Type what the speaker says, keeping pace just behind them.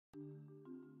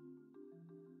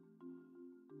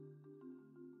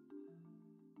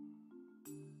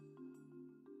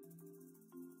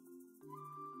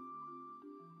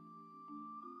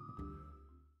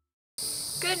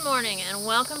Good morning and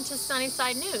welcome to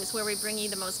Sunnyside News, where we bring you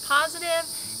the most positive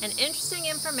and interesting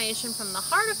information from the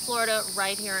heart of Florida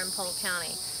right here in Polk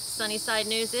County. Sunnyside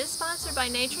News is sponsored by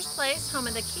Nature's Place, home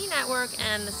of the Key Network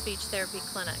and the Speech Therapy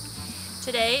Clinic.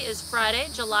 Today is Friday,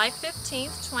 July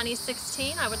 15th,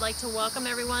 2016. I would like to welcome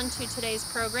everyone to today's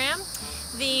program.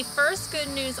 The first good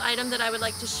news item that I would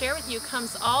like to share with you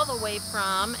comes all the way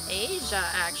from Asia,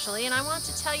 actually, and I want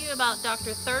to tell you about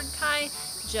Dr. Thirdkai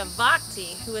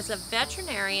Javakti, who is a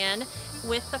veterinarian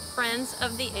with the Friends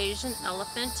of the Asian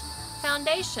Elephant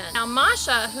Foundation. Now,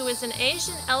 Masha, who is an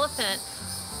Asian elephant,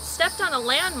 stepped on a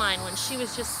landmine when she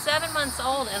was just 7 months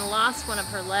old and lost one of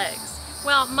her legs.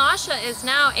 Well, Masha is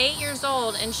now 8 years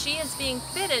old and she is being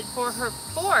fitted for her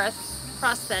 4th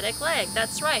prosthetic leg.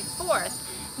 That's right, 4th.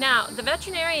 Now, the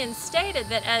veterinarian stated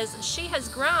that as she has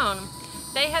grown,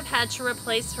 they have had to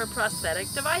replace her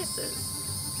prosthetic devices.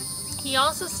 He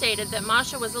also stated that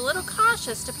Masha was a little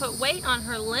cautious to put weight on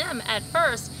her limb at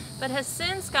first, but has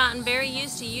since gotten very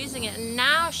used to using it, and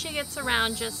now she gets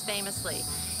around just famously.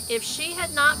 If she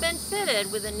had not been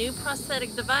fitted with a new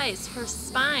prosthetic device, her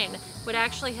spine would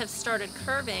actually have started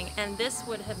curving, and this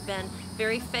would have been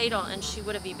very fatal, and she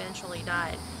would have eventually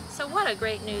died. So what a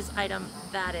great news item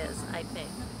that is, I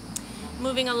think.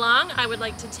 Moving along, I would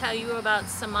like to tell you about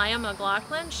Samaya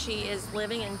McLaughlin. She is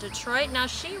living in Detroit. Now,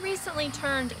 she recently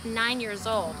turned 9 years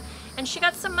old, and she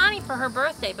got some money for her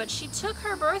birthday, but she took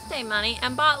her birthday money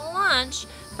and bought lunch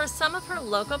for some of her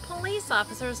local police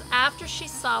officers after she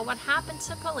saw what happened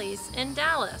to police in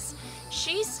Dallas.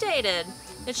 She stated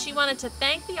that she wanted to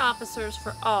thank the officers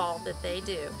for all that they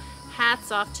do.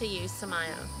 Hats off to you,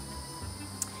 Samaya.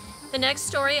 The next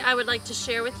story I would like to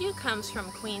share with you comes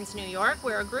from Queens, New York,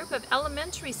 where a group of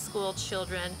elementary school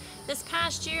children this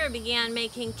past year began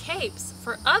making capes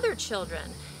for other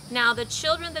children. Now, the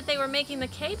children that they were making the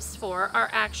capes for are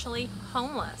actually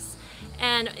homeless,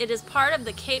 and it is part of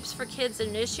the Capes for Kids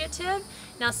initiative.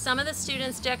 Now, some of the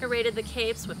students decorated the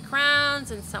capes with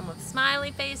crowns and some with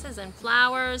smiley faces and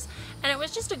flowers, and it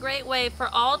was just a great way for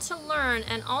all to learn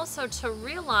and also to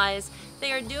realize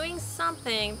they are doing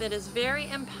something that is very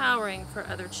empowering for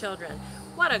other children.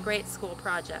 What a great school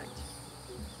project.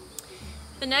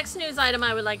 The next news item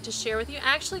I would like to share with you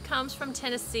actually comes from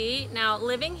Tennessee. Now,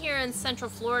 living here in Central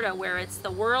Florida, where it's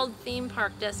the world theme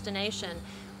park destination,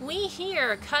 we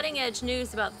hear cutting-edge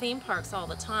news about theme parks all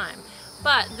the time.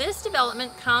 But this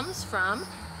development comes from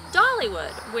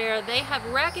Dollywood, where they have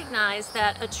recognized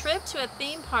that a trip to a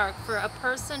theme park for a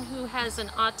person who has an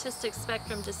autistic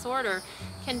spectrum disorder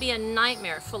can be a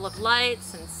nightmare, full of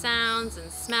lights and sounds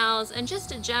and smells and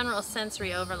just a general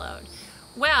sensory overload.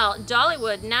 Well,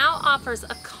 Dollywood now offers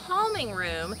a calming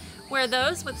room where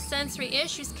those with sensory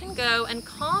issues can go and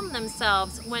calm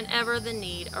themselves whenever the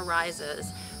need arises.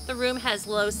 The room has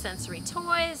low sensory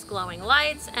toys, glowing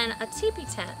lights, and a teepee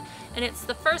tent, and it's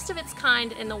the first of its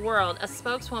kind in the world, a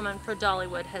spokeswoman for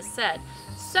Dollywood has said.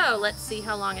 So let's see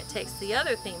how long it takes the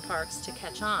other theme parks to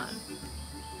catch on.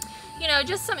 You know,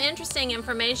 just some interesting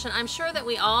information. I'm sure that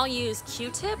we all use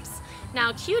Q-tips.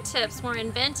 Now, Q-tips were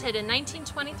invented in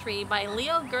 1923 by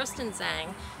Leo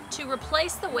Gerstenzang to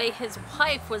replace the way his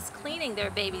wife was cleaning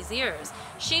their baby's ears.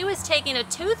 She was taking a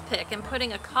toothpick and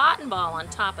putting a cotton ball on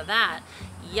top of that.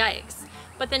 Yikes.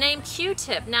 But the name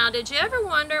Q-tip, now did you ever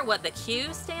wonder what the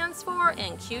Q stands for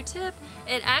in Q-tip?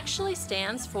 It actually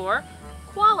stands for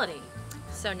quality.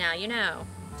 So now you know.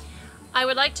 I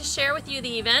would like to share with you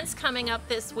the events coming up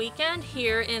this weekend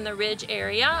here in the Ridge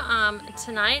area.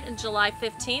 Tonight, July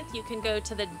 15th, you can go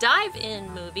to the Dive-In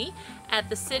movie at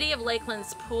the City of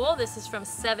Lakeland's pool. This is from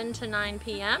 7 to 9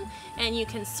 p.m. and you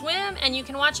can swim and you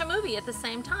can watch a movie at the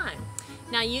same time.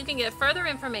 Now, you can get further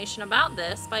information about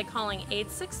this by calling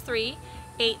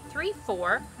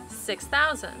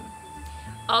 863-834-6000.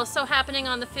 Also happening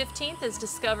on the 15th is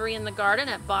Discovery in the Garden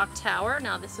at Bach Tower.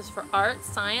 Now, this is for art,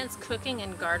 science, cooking,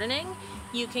 and gardening.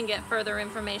 You can get further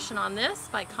information on this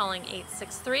by calling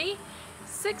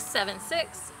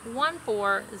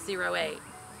 863-676-1408.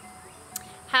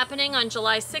 Happening on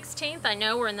July 16th, I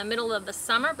know we're in the middle of the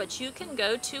summer, but you can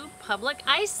go to public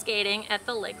ice skating at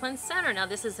the Lakeland Center. Now,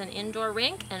 this is an indoor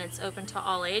rink and it's open to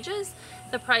all ages.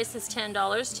 The price is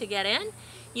 $10 to get in.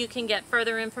 You can get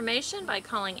further information by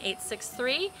calling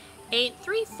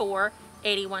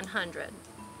 863-834-8100.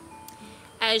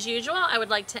 As usual, I would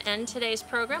like to end today's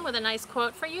program with a nice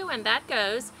quote for you, and that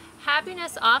goes,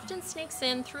 "Happiness often sneaks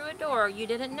in through a door you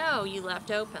didn't know you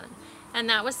left open." And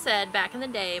that was said back in the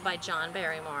day by John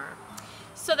Barrymore.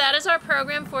 So that is our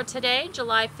program for today,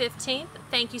 July 15th.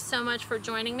 Thank you so much for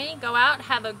joining me. Go out,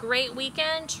 have a great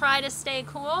weekend, try to stay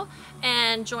cool,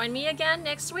 and join me again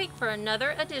next week for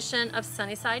another edition of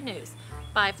Sunnyside News.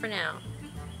 Bye for now.